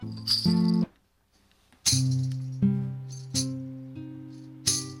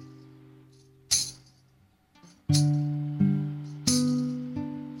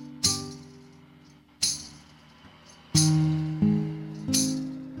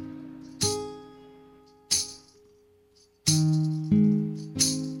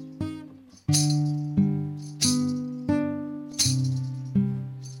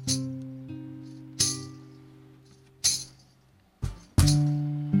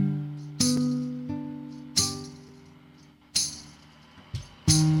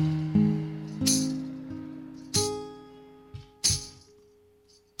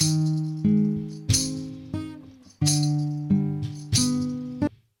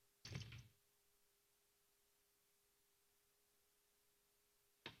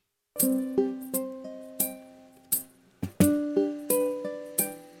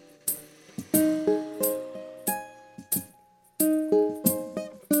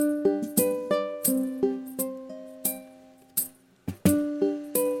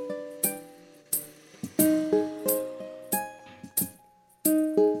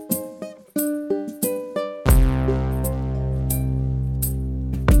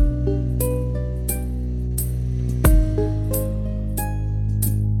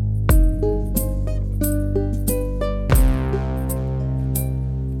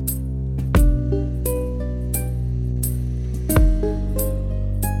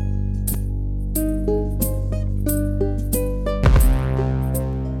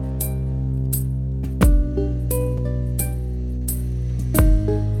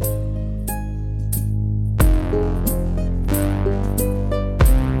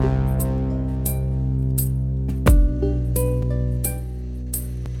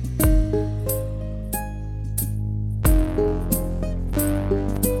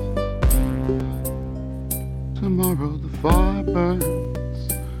Tomorrow the fire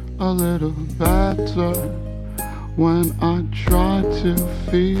burns a little better. When I tried to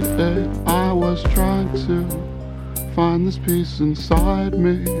feed it, I was trying to find this peace inside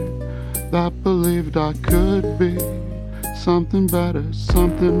me that believed I could be something better,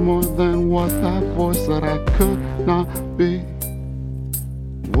 something more than what that voice that I could not be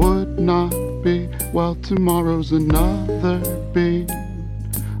would not be. Well, tomorrow's another beat,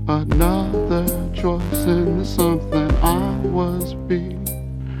 another choice in the something I was being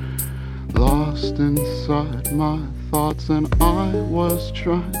lost inside my thoughts, and I was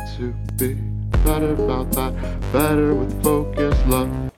trying to be better about that, better with focused love.